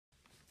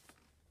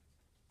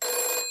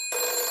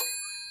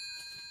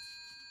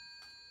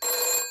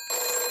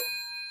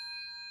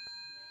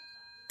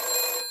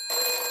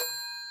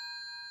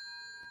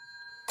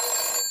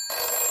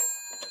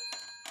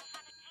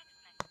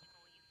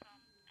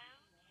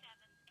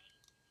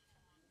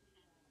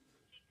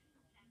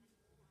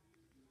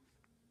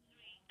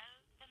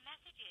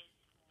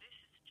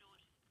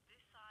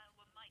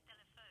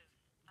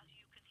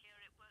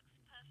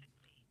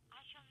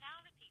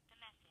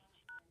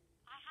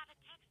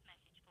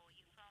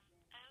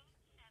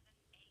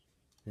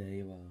There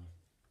you are.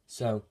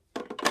 So,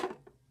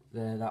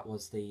 there, that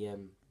was the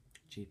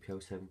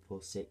GPO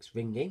 746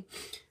 ringing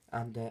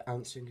and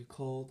answering a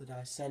call that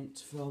I sent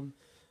from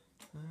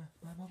my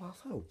mobile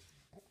phone.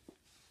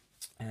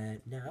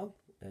 Now,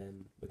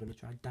 we're going to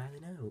try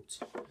dialing out.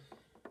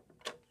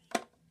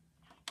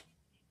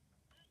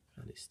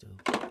 And it's still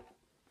going.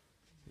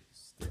 And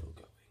it's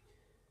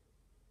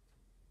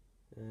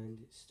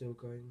still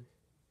going.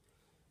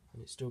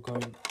 And it's still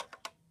going.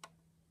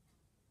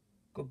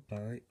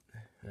 Goodbye.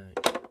 Right,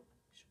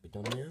 should be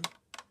done now.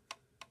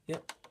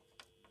 Yep,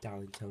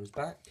 dialing tone's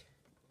back.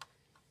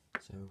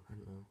 So, I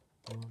don't know,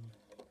 1,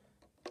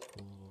 4,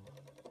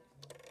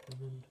 7,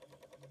 1.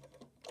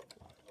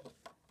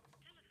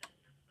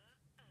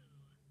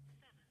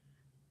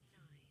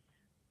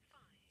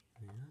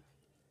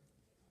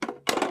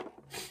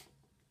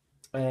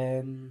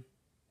 Yeah.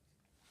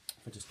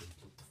 I just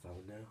unplug the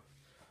phone now.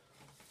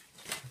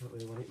 I don't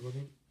really want it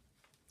running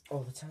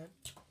all the time.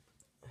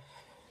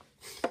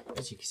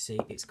 As you can see,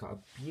 it's got a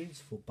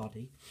beautiful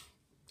body.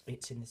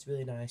 It's in this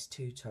really nice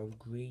two-tone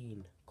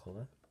green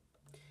colour.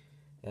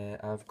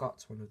 I've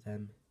got one of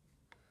them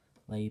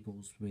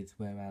labels with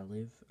where I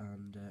live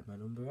and my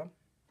number on.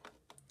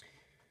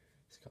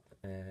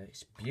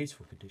 It's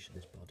beautiful condition,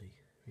 this body,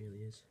 it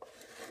really is.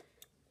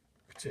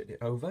 Turn it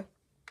over.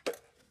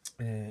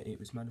 It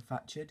was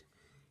manufactured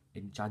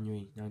in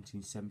January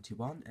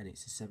 1971 and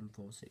it's a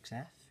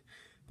 746F,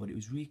 but it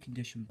was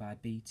reconditioned by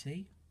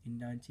BT in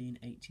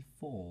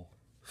 1984.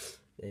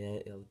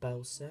 The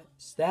bell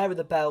sets. There are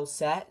the bell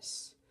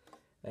sets.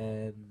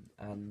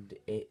 And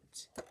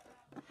it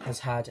has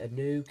had a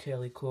new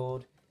curly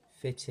cord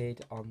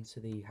fitted onto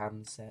the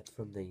handset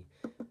from the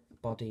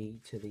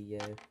body to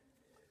the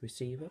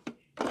receiver.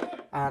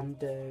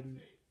 And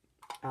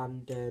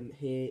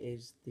here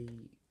is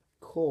the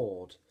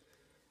cord.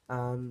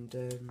 And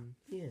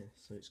yeah,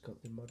 so it's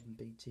got the modern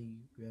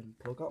BT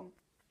plug on.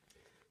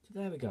 So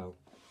there we go.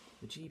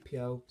 The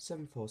GPO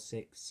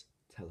 746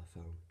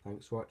 telephone.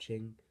 Thanks for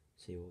watching.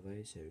 See you all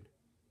very soon.